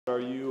Are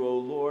you, O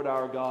Lord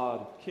our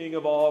God, King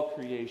of all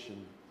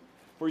creation,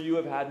 for you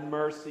have had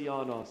mercy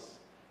on us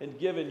and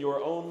given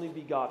your only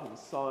begotten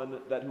Son,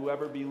 that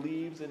whoever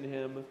believes in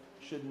him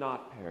should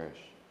not perish,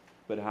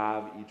 but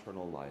have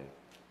eternal life.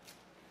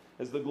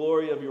 As the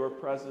glory of your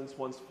presence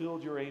once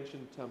filled your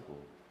ancient temple,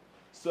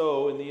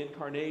 so in the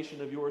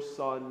incarnation of your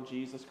Son,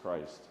 Jesus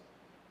Christ,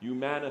 you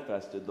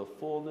manifested the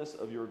fullness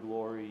of your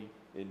glory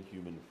in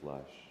human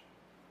flesh.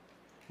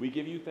 We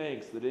give you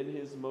thanks that in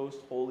his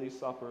most holy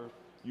supper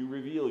you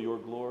reveal your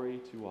glory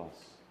to us.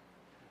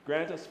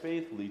 Grant us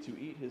faithfully to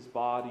eat his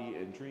body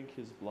and drink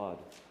his blood,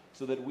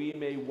 so that we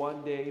may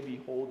one day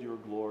behold your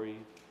glory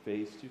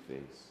face to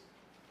face.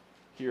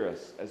 Hear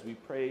us as we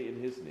pray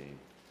in his name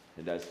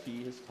and as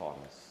he has taught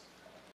us.